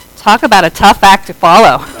Talk about a tough act to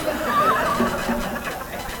follow.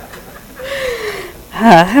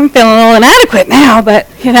 I'm feeling a little inadequate now, but,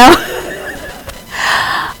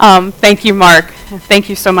 thank you, Mark. Thank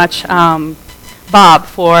you so much, Bob,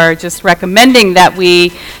 for just recommending that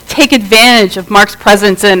we take advantage of Mark's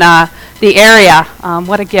presence in the area.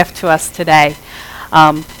 What a gift to us today.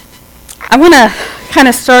 I want to kind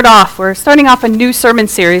of start off. We're starting off a new sermon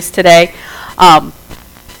series today, God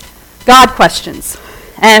questions.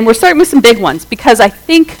 And we're starting with some big ones because I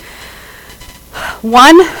think,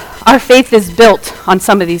 one, our faith is built on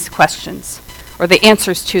some of these questions or the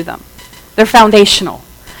answers to them. They're foundational.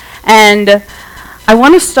 And I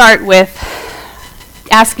want to start with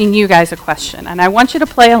asking you guys a question, and I want you to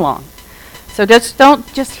play along. So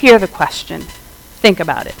don't just hear the question. Think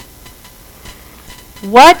about it.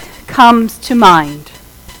 What comes to mind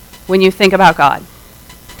when you think about God?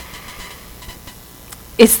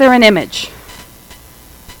 Is there an image,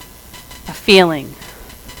 a feeling,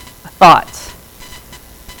 a thought?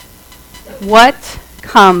 What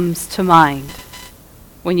comes to mind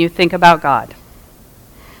when you think about God?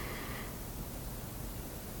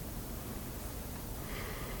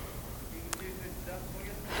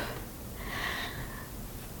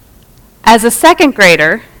 As a second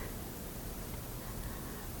grader,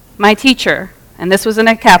 my teacher, and this was in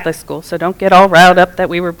a Catholic school, so don't get all riled up that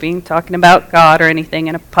we were talking about God or anything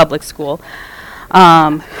in a public school,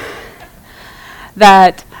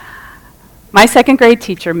 that my second grade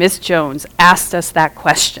teacher, Ms. Jones, asked us that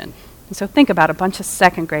question. And so think about a bunch of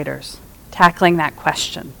second graders tackling that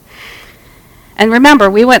question. And remember,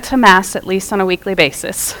 we went to Mass at least on a weekly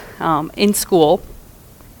basis in school.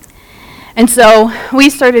 And so we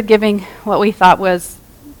started giving what we thought was,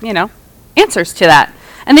 answers to that.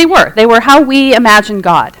 And they were how we imagine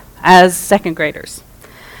God as second graders.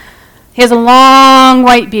 He has a long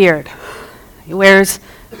white beard. He wears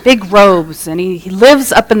big robes, and he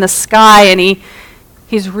lives up in the sky, and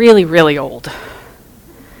he's really, really old.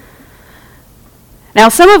 Now,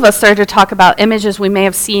 some of us started to talk about images we may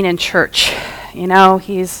have seen in church.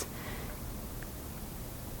 He's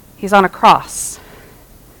on a cross.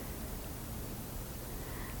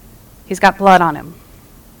 He's got blood on him.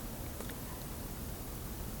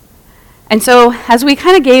 And so as we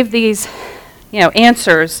kind of gave these,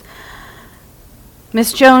 answers,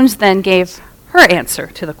 Miss Jones then gave her answer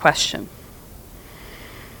to the question.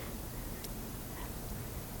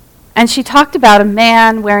 And she talked about a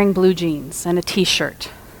man wearing blue jeans and a t-shirt.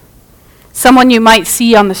 Someone you might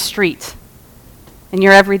see on the street in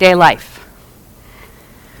your everyday life.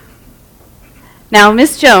 Now,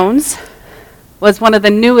 Miss Jones was one of the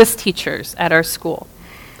newest teachers at our school.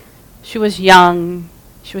 She was young.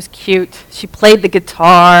 She was cute. She played the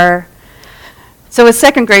guitar. So as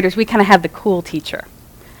second graders, we kind of had the cool teacher.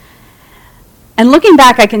 And looking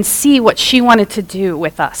back, I can see what she wanted to do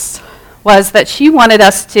with us, was that she wanted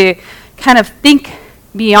us to kind of think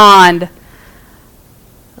beyond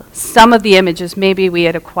some of the images maybe we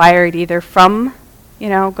had acquired either from,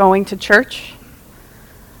 going to church,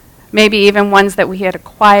 maybe even ones that we had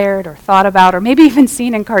acquired or thought about, or maybe even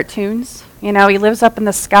seen in cartoons. He lives up in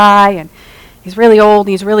the sky, and he's really old,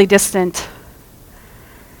 he's really distant.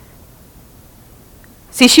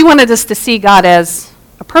 See, she wanted us to see God as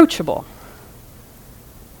approachable,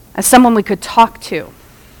 as someone we could talk to,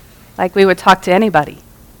 like we would talk to anybody.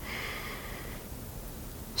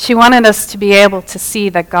 She wanted us to be able to see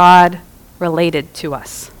that God related to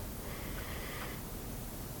us.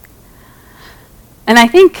 And I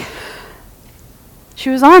think she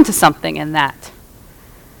was on to something in that.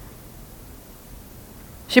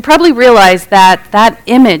 She probably realized that that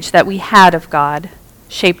image that we had of God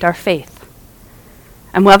shaped our faith.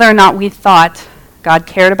 And whether or not we thought God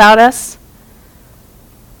cared about us,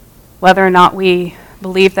 whether or not we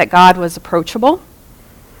believed that God was approachable,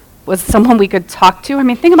 was someone we could talk to.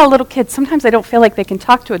 Think about little kids. Sometimes they don't feel like they can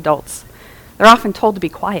talk to adults. They're often told to be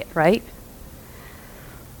quiet, right?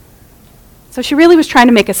 So she really was trying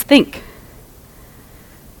to make us think.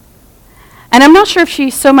 And I'm not sure if she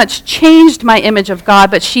so much changed my image of God,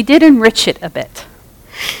 but she did enrich it a bit.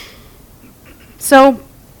 So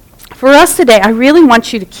for us today, I really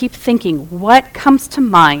want you to keep thinking, what comes to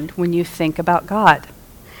mind when you think about God?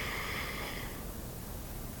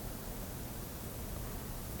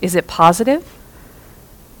 Is it positive?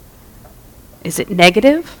 Is it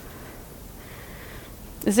negative?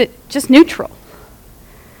 Is it just neutral?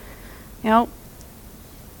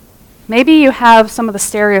 Maybe you have some of the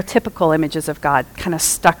stereotypical images of God kind of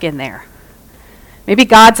stuck in there. Maybe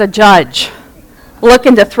God's a judge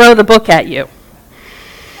looking to throw the book at you.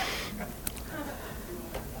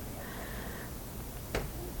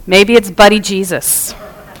 Maybe it's Buddy Jesus.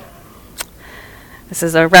 This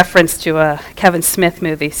is a reference to a Kevin Smith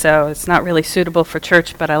movie, so it's not really suitable for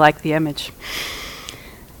church, but I like the image.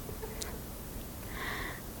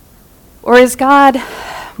 Or is God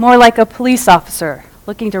more like a police officer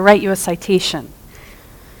looking to write you a citation,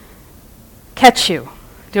 catch you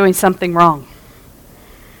doing something wrong?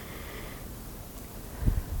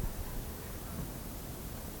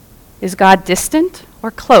 Is God distant or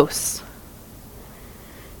close?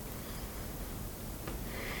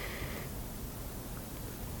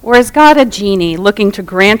 Or is God a genie looking to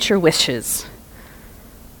grant your wishes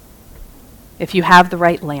if you have the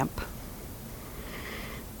right lamp?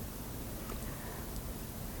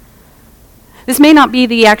 This may not be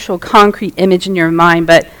the actual concrete image in your mind,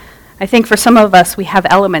 but I think for some of us we have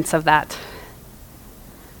elements of that.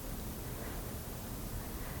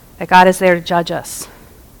 That God is there to judge us.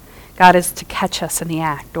 God is to catch us in the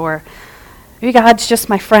act. Or maybe God's just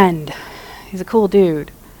my friend. He's a cool dude.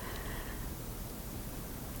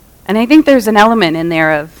 And I think there's an element in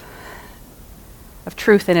there of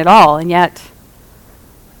truth in it all, and yet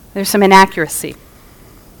there's some inaccuracy.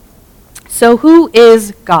 So who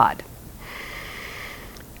is God?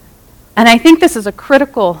 And I think this is a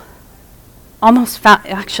critical, almost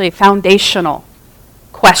actually foundational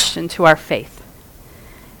question to our faith,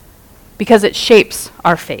 because it shapes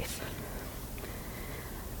our faith.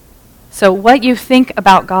 So what you think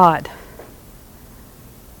about God,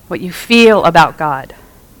 what you feel about God,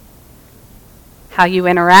 how you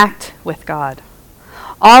interact with God,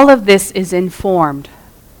 all of this is informed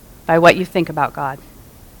by what you think about God.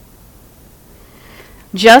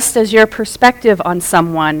 Just as your perspective on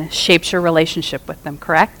someone shapes your relationship with them,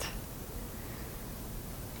 correct?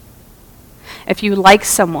 If you like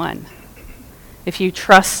someone, if you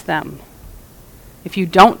trust them, if you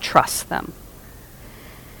don't trust them,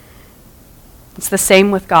 it's the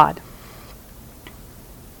same with God.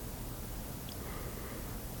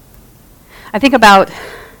 I think about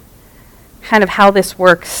kind of how this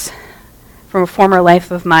works from a former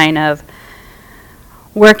life of mine of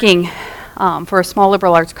working for a small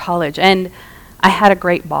liberal arts college, and I had a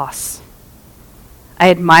great boss. I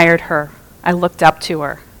admired her. I looked up to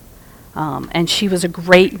her, and she was a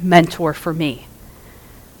great mentor for me.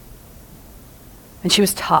 And she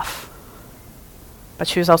was tough, but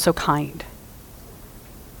she was also kind.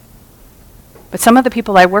 But some of the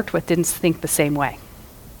people I worked with didn't think the same way.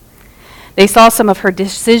 They saw some of her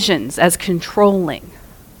decisions as controlling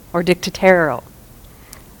or dictatorial.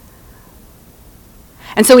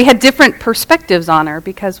 And so we had different perspectives on her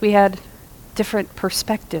because we had different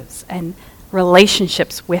perspectives and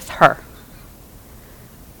relationships with her.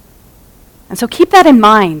 And so keep that in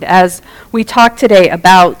mind as we talk today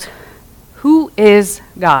about who is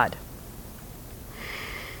God.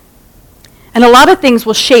 And a lot of things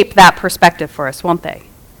will shape that perspective for us, won't they?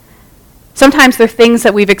 Sometimes they're things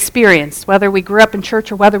that we've experienced, whether we grew up in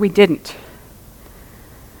church or whether we didn't.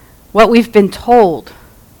 What we've been told,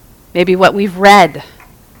 maybe what we've read,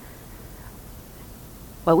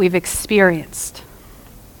 what we've experienced.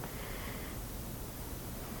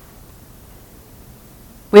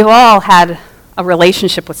 We've all had a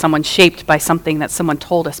relationship with someone shaped by something that someone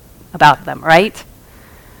told us about them, right?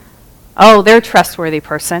 Oh, they're a trustworthy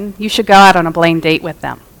person. You should go out on a blind date with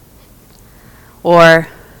them. Or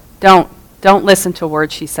don't listen to a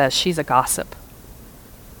word she says. She's a gossip.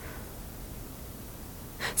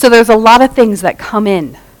 So there's a lot of things that come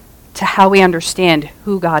in to how we understand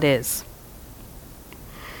who God is.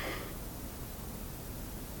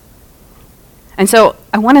 And so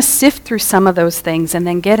I want to sift through some of those things and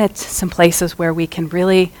then get at some places where we can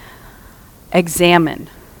really examine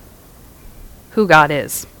who God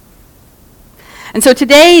is. And so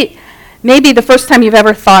today may be the first time you've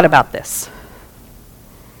ever thought about this.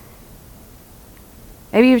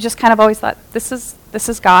 Maybe you've just kind of always thought, this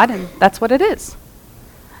is God, and that's what it is.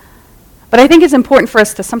 But I think it's important for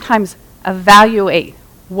us to sometimes evaluate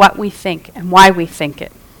what we think and why we think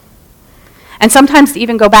it. And sometimes to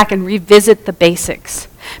even go back and revisit the basics.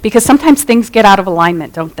 Because sometimes things get out of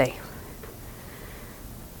alignment, don't they?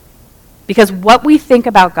 Because what we think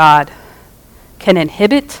about God can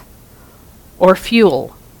inhibit or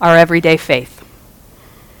fuel our everyday faith.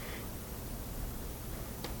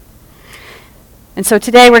 And so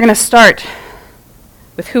today we're going to start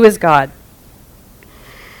with who is God.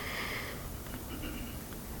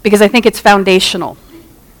 Because I think it's foundational.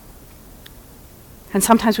 And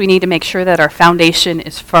sometimes we need to make sure that our foundation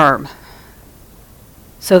is firm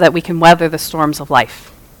so that we can weather the storms of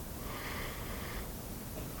life.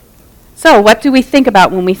 So, what do we think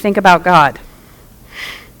about when we think about God?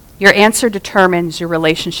 Your answer determines your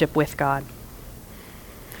relationship with God.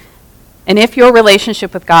 And if your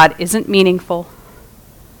relationship with God isn't meaningful,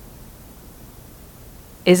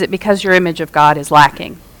 Is it because your image of God is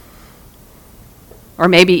lacking? Or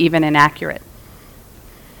maybe even inaccurate?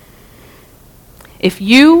 If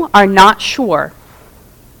you are not sure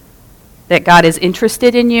that God is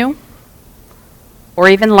interested in you or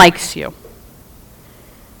even likes you,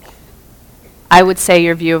 I would say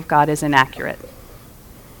your view of God is inaccurate.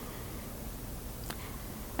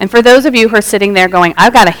 And for those of you who are sitting there going,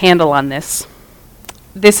 I've got a handle on this,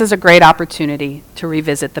 this is a great opportunity to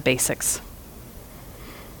revisit the basics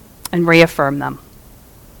and reaffirm them.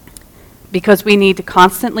 Because we need to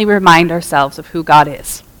constantly remind ourselves of who God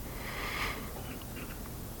is.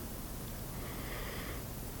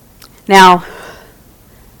 Now,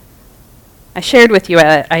 I shared with you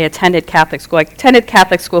I attended Catholic school. I attended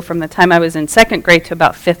Catholic school from the time I was in 2nd grade to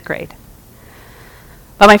about 5th grade.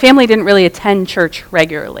 But my family didn't really attend church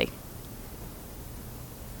regularly.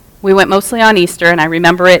 We went mostly on Easter, and I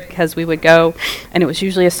remember it because we would go, and it was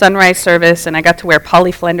usually a sunrise service, and I got to wear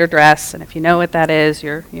Polly Flender dress, and if you know what that is,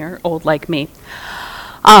 you're old like me.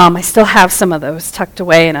 I still have some of those tucked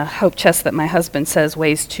away in a hope chest that my husband says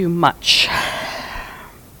weighs too much.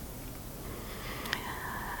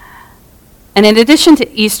 And in addition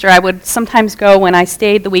to Easter, I would sometimes go when I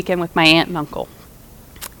stayed the weekend with my aunt and uncle.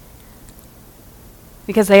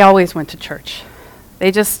 Because they always went to church.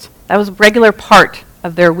 That was a regular part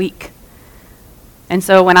of their week. And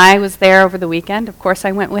so when I was there over the weekend, of course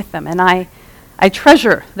I went with them. And I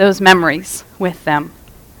treasure those memories with them.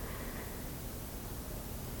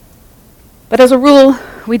 But as a rule,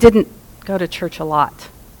 we didn't go to church a lot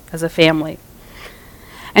as a family.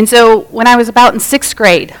 And so when I was about in 6th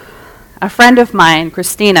grade, a friend of mine,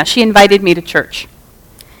 Christina, she invited me to church.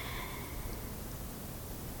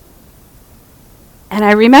 And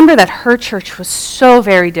I remember that her church was so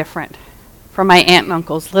very different from my aunt and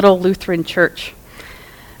uncle's little Lutheran church.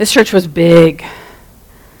 This church was big,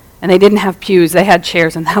 and they didn't have pews, they had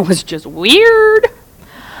chairs, and that was just weird.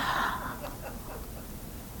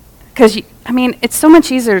 Because, it's so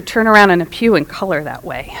much easier to turn around in a pew and color that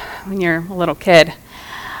way when you're a little kid.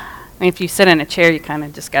 If you sit in a chair, you kind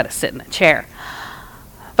of just got to sit in the chair.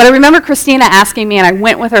 But I remember Christina asking me, and I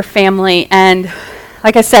went with her family, and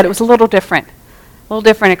like I said, it was a little different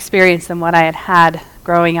experience than what I had had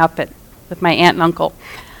growing up with my aunt and uncle.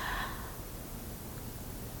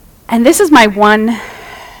 And this is my one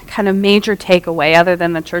kind of major takeaway, other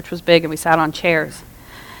than the church was big and we sat on chairs,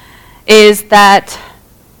 is that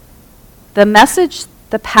the message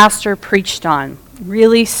the pastor preached on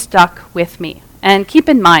really stuck with me. And keep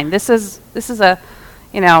in mind, this is a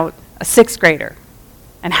 6th grader,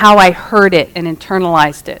 and how I heard it and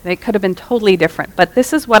internalized it. It could have been totally different, but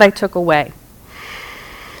this is what I took away,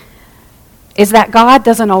 is that God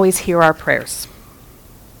doesn't always hear our prayers.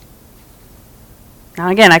 Now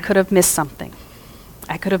again, I could have missed something.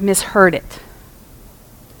 I could have misheard it.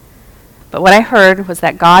 But what I heard was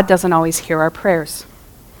that God doesn't always hear our prayers.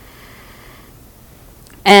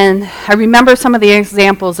 And I remember some of the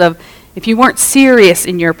examples of, if you weren't serious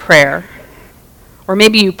in your prayer, or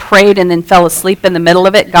maybe you prayed and then fell asleep in the middle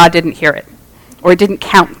of it, God didn't hear it, or it didn't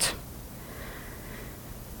count.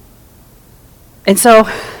 And so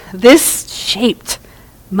this shaped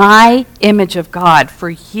my image of God for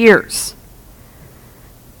years.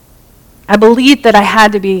 I believed that I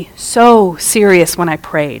had to be so serious when I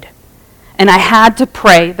prayed, and I had to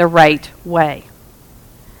pray the right way.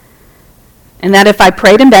 And that if I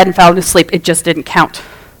prayed in bed and fell asleep, it just didn't count.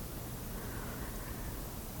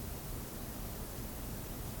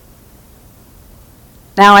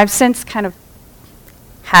 Now, I've since kind of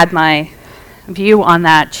had my view on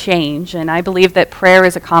that change, and I believe that prayer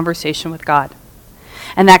is a conversation with God.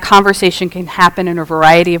 And that conversation can happen in a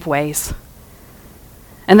variety of ways.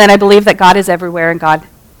 And then I believe that God is everywhere and God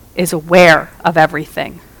is aware of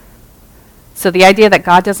everything. So the idea that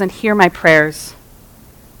God doesn't hear my prayers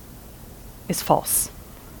is false.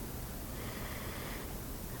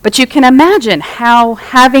 But you can imagine how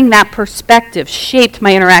having that perspective shaped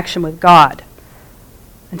my interaction with God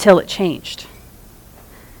until it changed.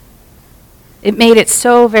 It made it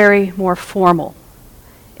so very more formal.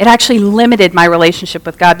 It actually limited my relationship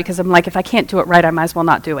with God, because I'm like, if I can't do it right, I might as well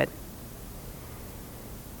not do it.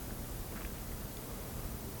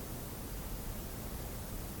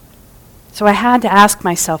 So I had to ask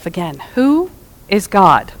myself again, who is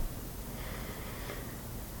God?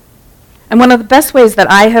 And one of the best ways that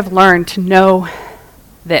I have learned to know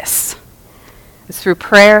this is through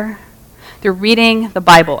prayer, through reading the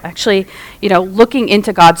Bible, actually, looking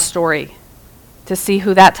into God's story to see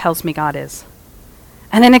who that tells me God is.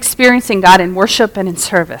 And then experiencing God in worship and in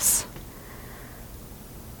service.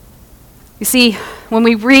 You see, when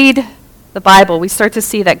we read the Bible, we start to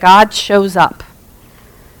see that God shows up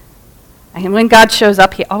And when God shows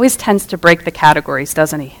up, he always tends to break the categories,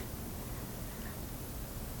 doesn't he?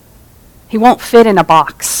 He won't fit in a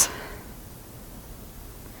box.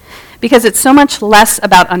 Because it's so much less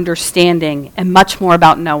about understanding and much more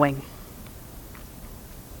about knowing.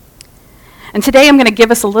 And today I'm going to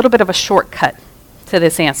give us a little bit of a shortcut to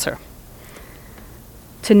this answer,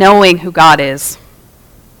 to knowing who God is.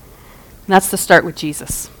 And that's to start with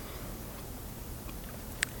Jesus.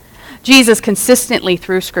 Jesus consistently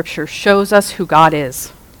through Scripture shows us who God is,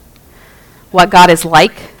 what God is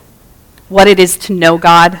like, what it is to know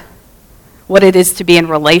God, what it is to be in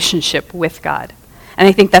relationship with God. And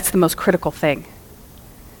I think that's the most critical thing.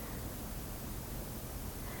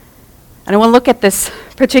 And I want to look at this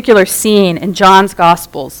particular scene in John's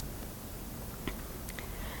Gospels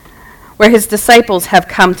where his disciples have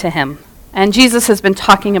come to him. And Jesus has been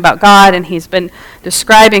talking about God, and he's been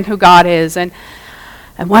describing who God is and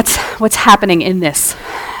what's happening in this.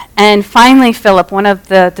 And finally, Philip, one of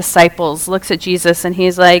the disciples, looks at Jesus and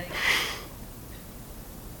he's like,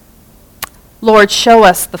 Lord, show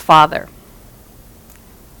us the Father,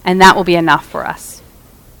 and that will be enough for us.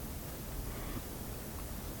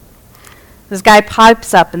 This guy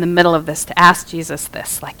pipes up in the middle of this to ask Jesus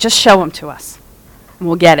this, like, just show him to us, and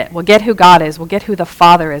we'll get it. We'll get who God is. We'll get who the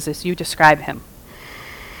Father is as you describe him.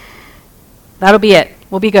 That'll be it.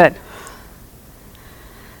 We'll be good.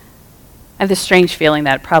 I have this strange feeling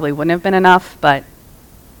that it probably wouldn't have been enough, but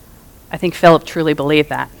I think Philip truly believed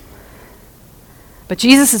that. But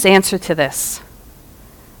Jesus' answer to this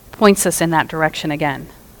points us in that direction again.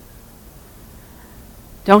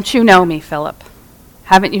 Don't you know me, Philip?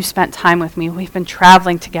 Haven't you spent time with me? We've been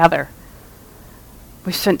traveling together.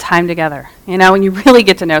 We've spent time together. You know, and you really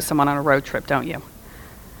get to know someone on a road trip, don't you?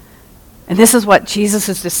 And this is what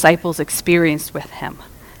Jesus' disciples experienced with him.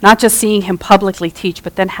 Not just seeing him publicly teach,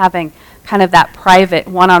 but then having kind of that private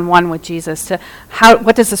one-on-one with Jesus to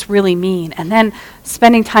what does this really mean? And then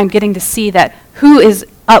spending time getting to see that who is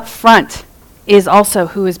up front is also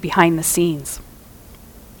who is behind the scenes.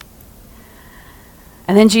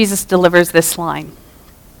 And then Jesus delivers this line.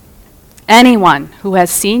 Anyone who has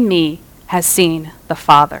seen me has seen the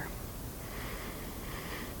Father.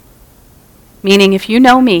 Meaning, if you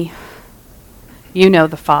know me, you know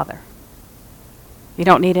the Father. You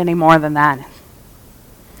don't need any more than that.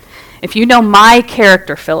 If you know my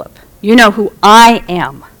character, Philip, you know who I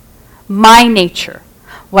am, my nature,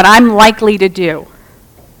 what I'm likely to do,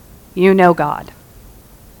 you know God.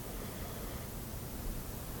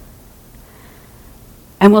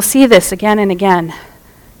 And we'll see this again and again.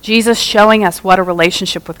 Jesus showing us what a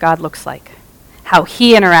relationship with God looks like, how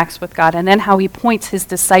he interacts with God, and then how he points his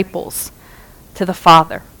disciples to the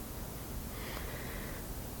Father.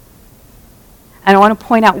 And I want to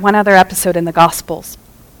point out one other episode in the Gospels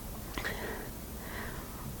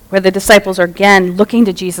where the disciples are again looking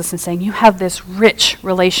to Jesus and saying, you have this rich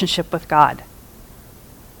relationship with God.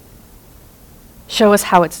 Show us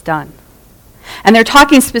how it's done. And they're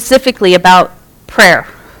talking specifically about prayer.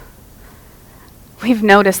 We've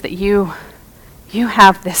noticed that you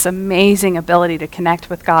have this amazing ability to connect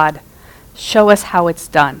with God. Show us how it's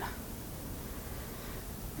done.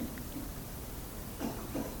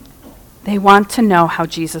 They want to know how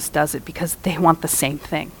Jesus does it because they want the same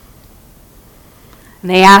thing.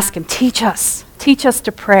 And they ask him, teach us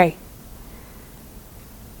to pray.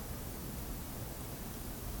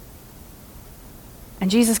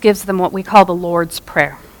 And Jesus gives them what we call the Lord's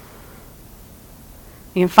Prayer.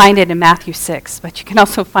 You can find it in Matthew 6, but you can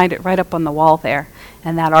also find it right up on the wall there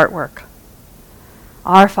in that artwork.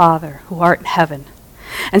 Our Father, who art in heaven.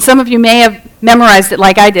 And some of you may have memorized it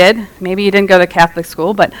like I did. Maybe you didn't go to Catholic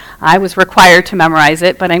school, but I was required to memorize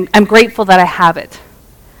it. But I'm grateful that I have it.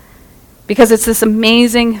 Because it's this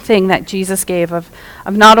amazing thing that Jesus gave of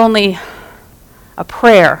not only a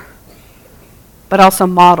prayer, but also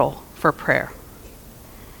model for prayer.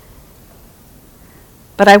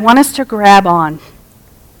 But I want us to grab on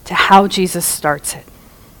to how Jesus starts it.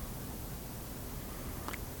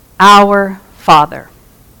 Our Father.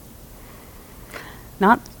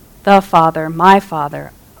 Not the Father, my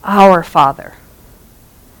Father, our Father.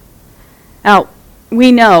 Now,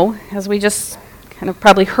 we know, as we just kind of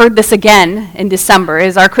probably heard this again in December,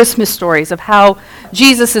 is our Christmas stories of how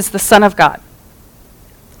Jesus is the Son of God.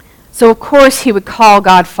 So, of course, he would call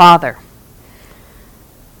God Father.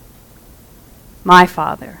 My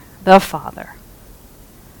Father, the Father.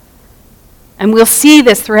 And we'll see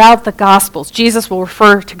this throughout the Gospels. Jesus will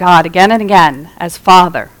refer to God again and again as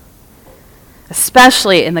Father,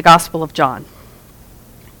 especially in the Gospel of John.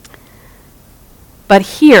 But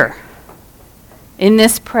here, in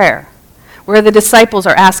this prayer, where the disciples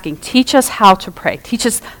are asking, teach us how to pray, teach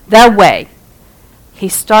us the way, he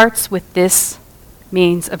starts with this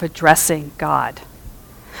means of addressing God.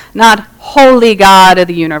 Not holy God of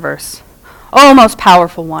the universe, oh, most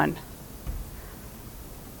powerful one,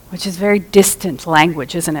 which is very distant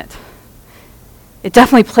language, isn't it? It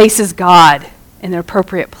definitely places God in the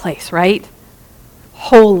appropriate place, right?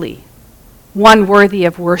 Holy, one worthy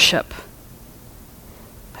of worship.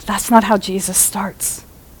 But that's not how Jesus starts.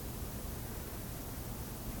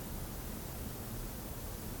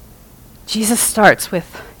 Jesus starts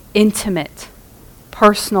with intimate,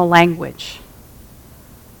 personal language.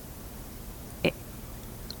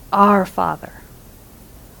 Our Father.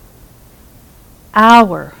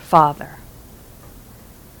 Our Father.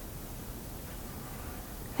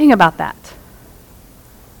 Think about that.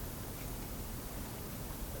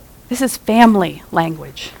 This is family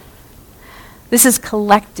language. This is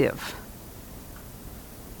collective.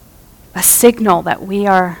 A signal that we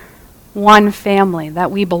are one family,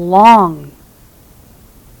 that we belong,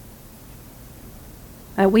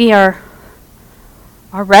 that we are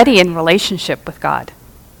already in relationship with God.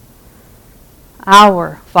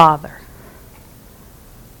 Our Father.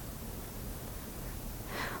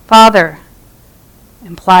 Father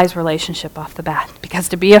implies relationship off the bat, because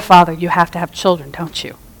to be a father, you have to have children, don't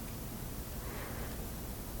you?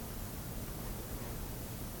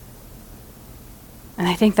 And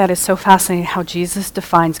I think that is so fascinating how Jesus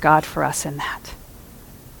defines God for us in that.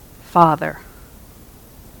 Father.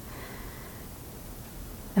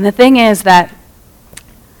 And the thing is that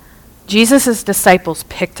Jesus' disciples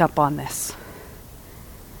picked up on this.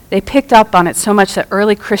 They picked up on it so much that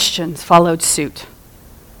early Christians followed suit.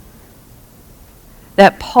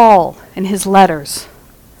 That Paul, in his letters,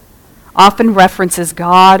 often references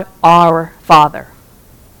God, our Father.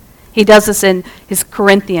 He does this in his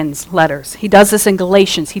Corinthians letters. He does this in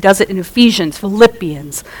Galatians. He does it in Ephesians,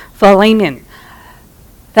 Philippians, Philemon,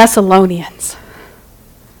 Thessalonians,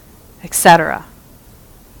 etc.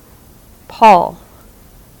 Paul,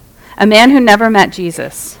 a man who never met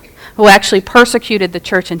Jesus, who actually persecuted the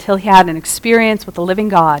church until he had an experience with the living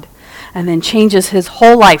God, and then changes his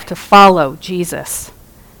whole life to follow Jesus.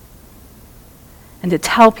 And to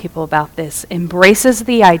tell people about this, embraces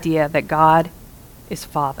the idea that God is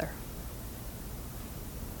Father.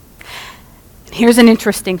 And here's an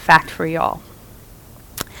interesting fact for y'all,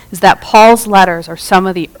 is that Paul's letters are some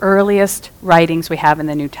of the earliest writings we have in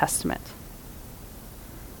the New Testament.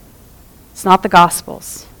 It's not the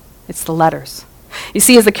Gospels, it's the letters. You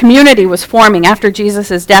see, as the community was forming after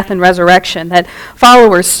Jesus' death and resurrection, that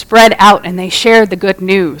followers spread out and they shared the good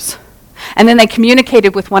news. And then they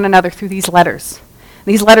communicated with one another through these letters.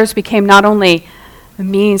 These letters became not only a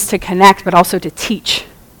means to connect, but also to teach.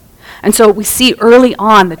 And so we see early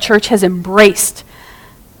on the church has embraced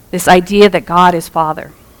this idea that God is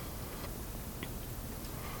Father.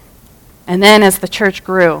 And then as the church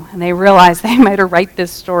grew and they realized they might write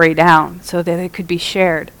this story down so that it could be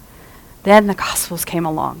shared, then the Gospels came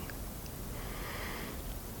along.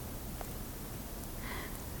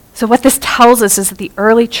 So what this tells us is that the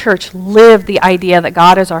early church lived the idea that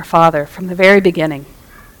God is our Father from the very beginning.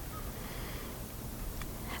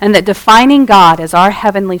 And that defining God as our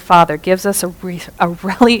Heavenly Father gives us a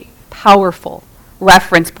really powerful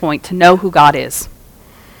reference point to know who God is.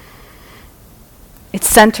 It's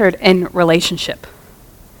centered in relationship.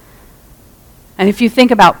 And if you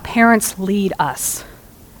think about parents lead us,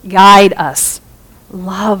 guide us,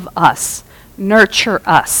 love us, nurture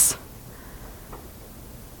us.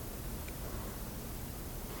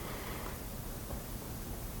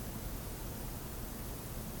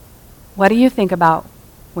 What do you think about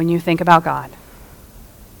when you think about God?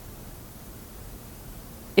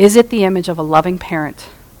 Is it the image of a loving parent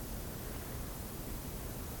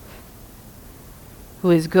who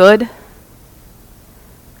is good,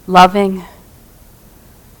 loving,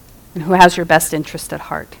 and who has your best interest at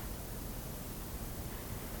heart?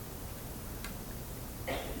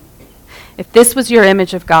 If this was your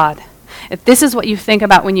image of God, if this is what you think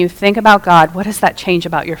about when you think about God, what does that change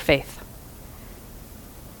about your faith?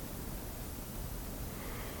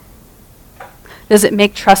 Does it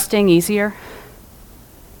make trusting easier?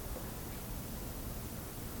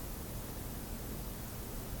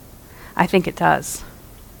 I think it does.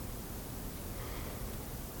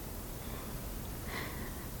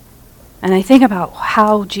 And I think about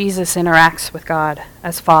how Jesus interacts with God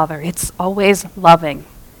as Father. It's always loving.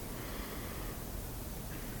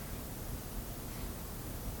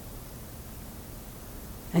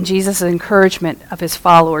 And Jesus' encouragement of his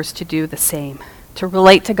followers to do the same, to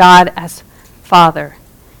relate to God as Father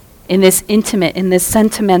in this intimate, in this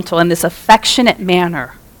sentimental, in this affectionate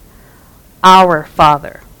manner, our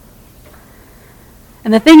Father.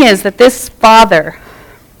 And the thing is that this Father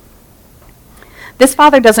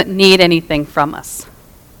doesn't need anything from us.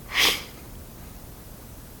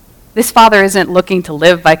 This Father isn't looking to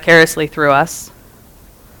live vicariously through us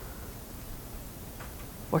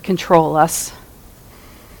or control us.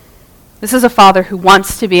 This is a Father who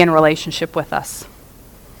wants to be in relationship with us,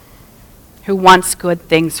 who wants good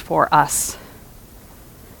things for us.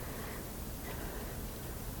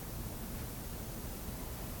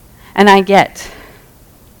 And I get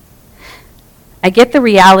the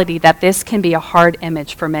reality that this can be a hard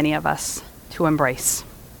image for many of us to embrace.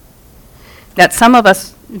 That some of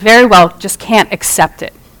us very well just can't accept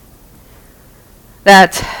it.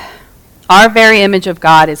 That our very image of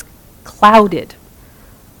God is clouded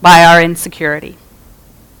by our insecurity.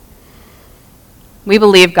 We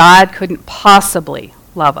believe God couldn't possibly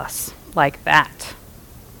love us like that.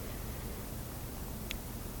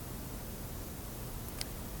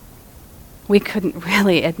 We couldn't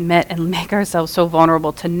really admit and make ourselves so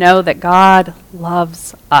vulnerable to know that God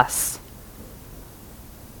loves us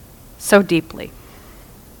so deeply.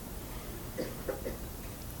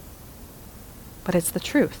 But it's the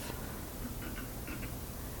truth.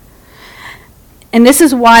 And this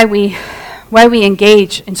is why we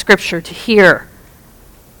engage in Scripture, to hear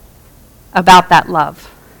about that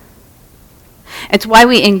love. It's why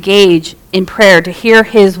we engage in prayer, to hear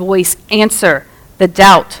his voice answer the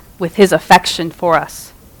doubt with his affection for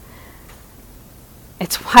us.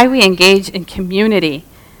 It's why we engage in community,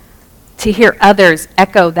 to hear others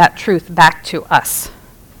echo that truth back to us,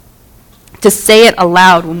 to say it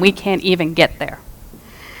aloud when we can't even get there.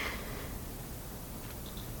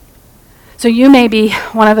 So you may be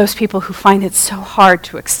one of those people who find it so hard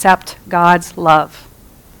to accept God's love,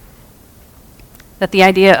 that the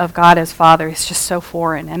idea of God as Father is just so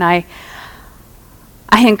foreign. And I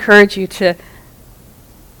encourage you to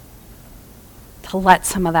let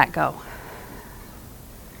some of that go.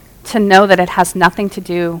 To know that it has nothing to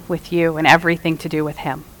do with you and everything to do with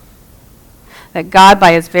him. That God,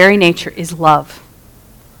 by his very nature, is love.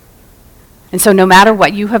 And so no matter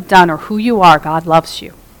what you have done or who you are, God loves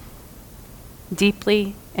you.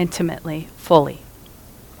 Deeply, intimately, fully.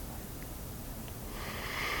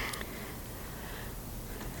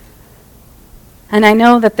 And I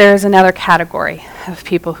know that there is another category of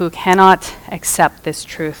people who cannot accept this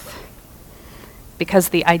truth, because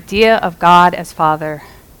the idea of God as Father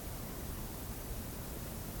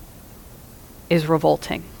is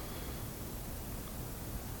revolting.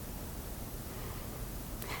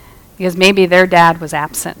 Because maybe their dad was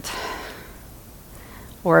absent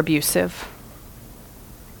or abusive.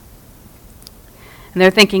 And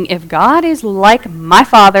they're thinking, if God is like my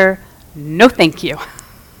father, no thank you.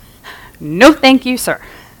 No thank you, sir.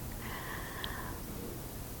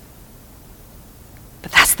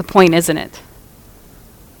 But that's the point, isn't it?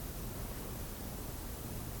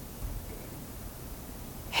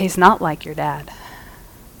 He's not like your dad.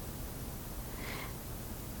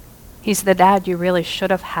 He's the dad you really should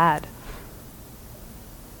have had.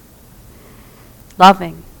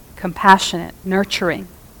 Loving, compassionate, nurturing.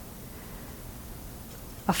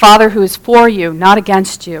 A father who is for you, not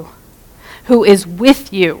against you. Who is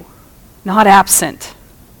with you, not absent.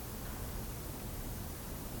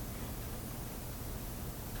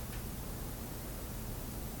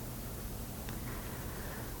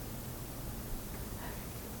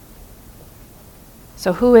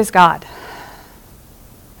 So who is God?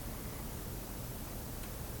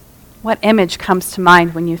 What image comes to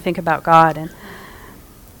mind when you think about God? And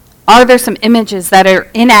are there some images that are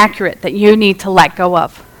inaccurate that you need to let go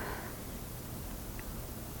of?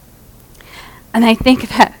 And I think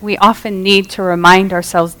that we often need to remind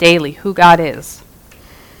ourselves daily who God is.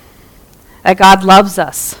 That God loves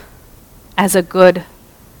us as a good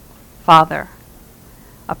Father,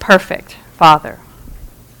 a perfect Father.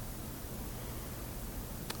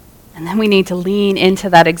 And then we need to lean into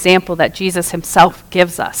that example that Jesus himself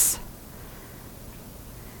gives us.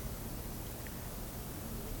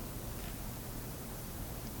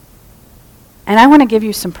 And I want to give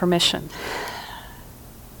you some permission.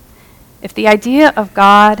 If the idea of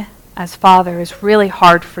God as Father is really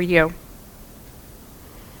hard for you,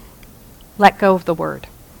 let go of the word.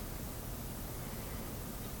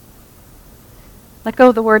 Let go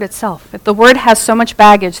of the word itself. If the word has so much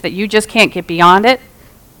baggage that you just can't get beyond it,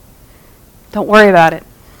 don't worry about it.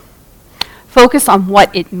 Focus on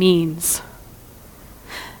what it means.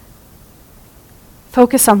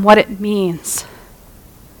 Focus on what it means.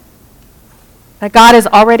 That God is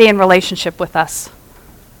already in relationship with us.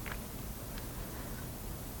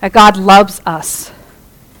 That God loves us.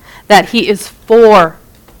 That he is for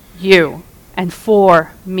you. and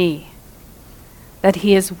for me. That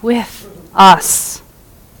he is with us.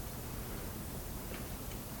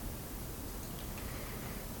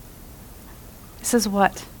 This is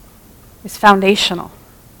what is foundational.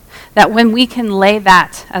 That when we can lay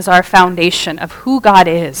that as our foundation of who God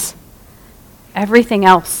is, everything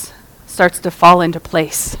else starts to fall into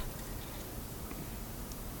place.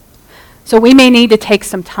 So we may need to take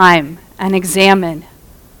some time and examine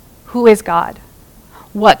who is God,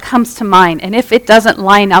 what comes to mind, and if it doesn't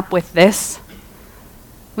line up with this,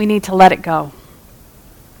 we need to let it go.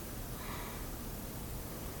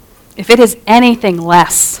 If it is anything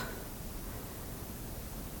less,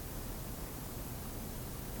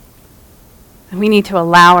 then we need to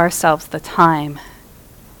allow ourselves the time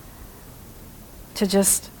to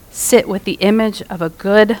just sit with the image of a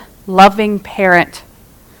good, loving parent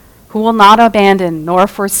who will not abandon nor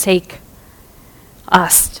forsake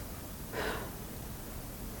us.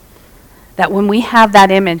 That when we have that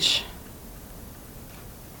image,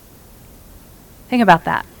 think about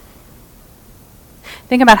that.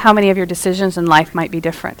 Think about how many of your decisions in life might be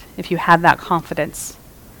different if you had that confidence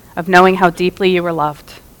of knowing how deeply you were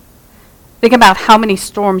loved. Think about how many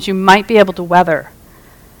storms you might be able to weather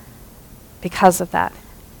because of that.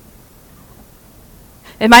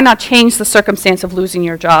 It might not change the circumstance of losing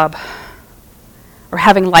your job or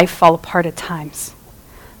having life fall apart at times,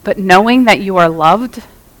 but knowing that you are loved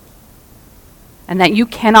and that you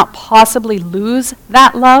cannot possibly lose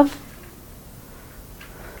that love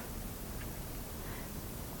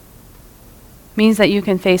means that you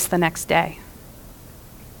can face the next day,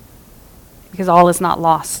 because all is not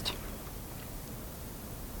lost.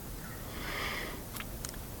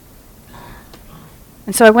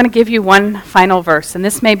 And so I want to give you one final verse, and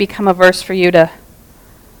this may become a verse for you to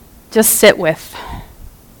just sit with.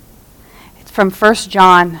 It's from 1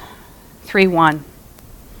 John 3:1.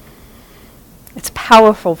 It's a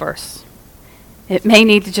powerful verse. It may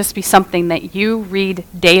need to just be something that you read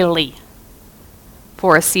daily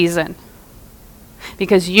for a season,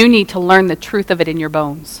 because you need to learn the truth of it in your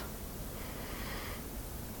bones.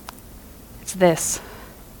 It's this.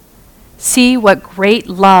 See what great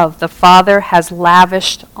love the Father has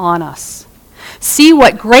lavished on us. See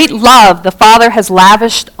what great love the Father has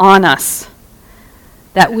lavished on us,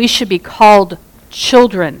 that we should be called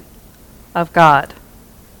children of God.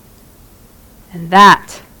 And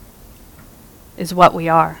that is what we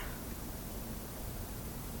are.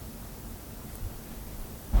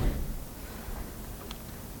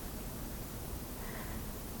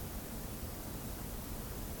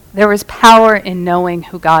 There is power in knowing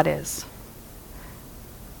who God is,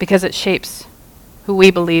 because it shapes who we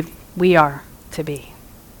believe we are to be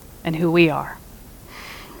and who we are.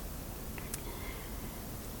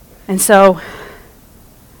 And so,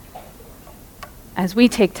 as we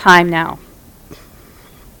take time now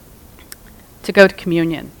to go to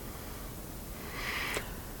communion,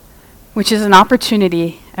 which is an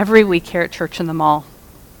opportunity every week here at Church in the Mall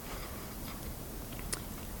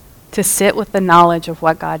to sit with the knowledge of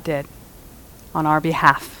what God did on our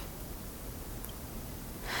behalf,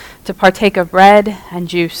 to partake of bread and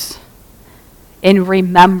juice in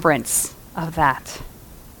remembrance of that.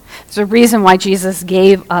 There's a reason why Jesus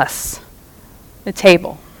gave us the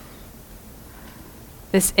table,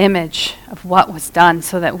 this image of what was done,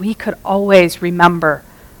 so that we could always remember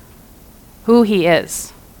who he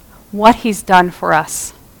is, what he's done for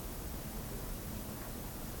us,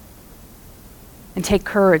 and take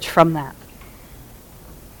courage from that.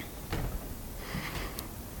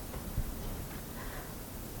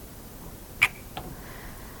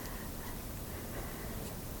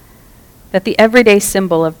 That the everyday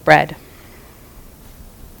symbol of bread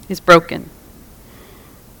is broken,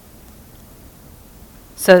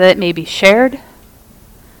 so that it may be shared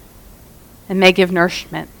and may give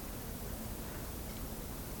nourishment.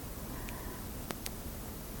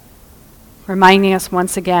 Reminding us once again